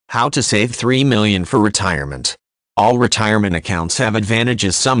How to save $3 million for retirement. All retirement accounts have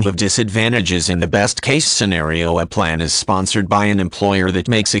advantages, some have disadvantages. In the best case scenario, a plan is sponsored by an employer that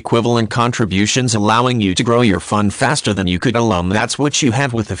makes equivalent contributions, allowing you to grow your fund faster than you could alone. That's what you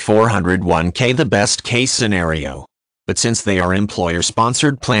have with the 401k, the best case scenario. But since they are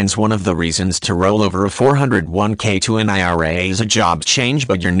employer-sponsored plans, one of the reasons to roll over a 401k to an IRA is a job change,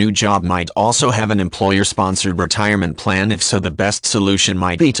 but your new job might also have an employer-sponsored retirement plan. If so, the best solution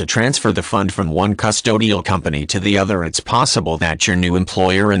might be to transfer the fund from one custodial company to the other. It's possible that your new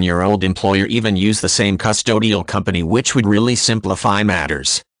employer and your old employer even use the same custodial company, which would really simplify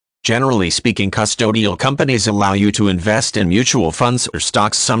matters. Generally speaking, custodial companies allow you to invest in mutual funds or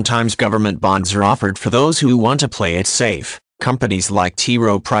stocks. Sometimes government bonds are offered for those who want to play it safe. Companies like T.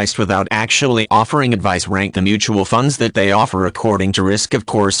 Rowe Price, without actually offering advice, rank the mutual funds that they offer according to risk. Of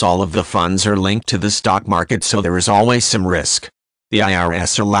course, all of the funds are linked to the stock market, so there is always some risk. The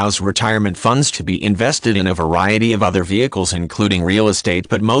IRS allows retirement funds to be invested in a variety of other vehicles, including real estate,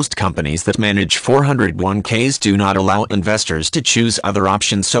 but most companies that manage 401ks do not allow investors to choose other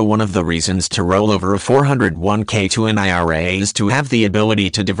options. So one of the reasons to roll over a 401k to an IRA is to have the ability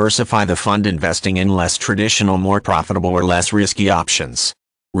to diversify the fund, investing in less traditional, more profitable or less risky options.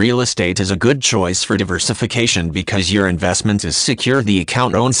 Real estate is a good choice for diversification because your investment is secure. The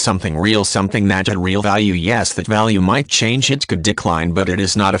account owns something real, something that at real value. Yes, that value might change, it could decline, but it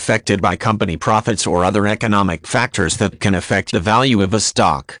is not affected by company profits or other economic factors that can affect the value of a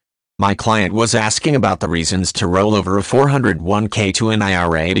stock. My client was asking about the reasons to roll over a 401k to an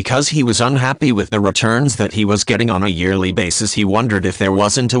IRA because he was unhappy with the returns that he was getting on a yearly basis. He wondered if there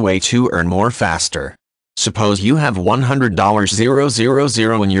wasn't a way to earn more faster. Suppose you have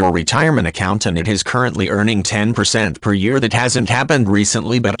 $100,000 in your retirement account and it is currently earning 10% per year. That hasn't happened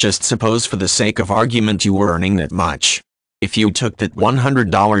recently, but just suppose for the sake of argument you were earning that much. If you took that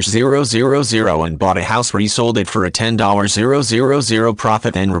 $100,000 and bought a house, resold it for a $10,000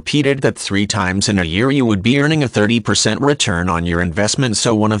 profit, and repeated that 3 times in a year, you would be earning a 30% return on your investment.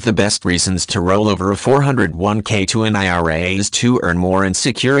 So one of the best reasons to roll over a 401k to an IRA is to earn more and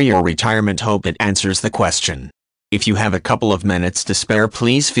secure your retirement. Hope it answers the question. If you have a couple of minutes to spare,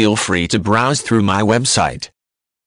 please feel free to browse through my website.